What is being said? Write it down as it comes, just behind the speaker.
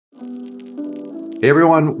Hey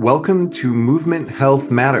everyone, welcome to Movement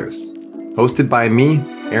Health Matters, hosted by me,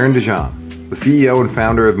 Aaron DeJean, the CEO and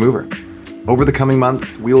founder of Mover. Over the coming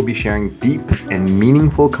months, we will be sharing deep and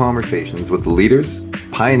meaningful conversations with leaders,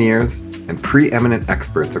 pioneers, and preeminent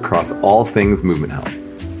experts across all things movement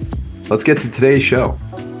health. Let's get to today's show.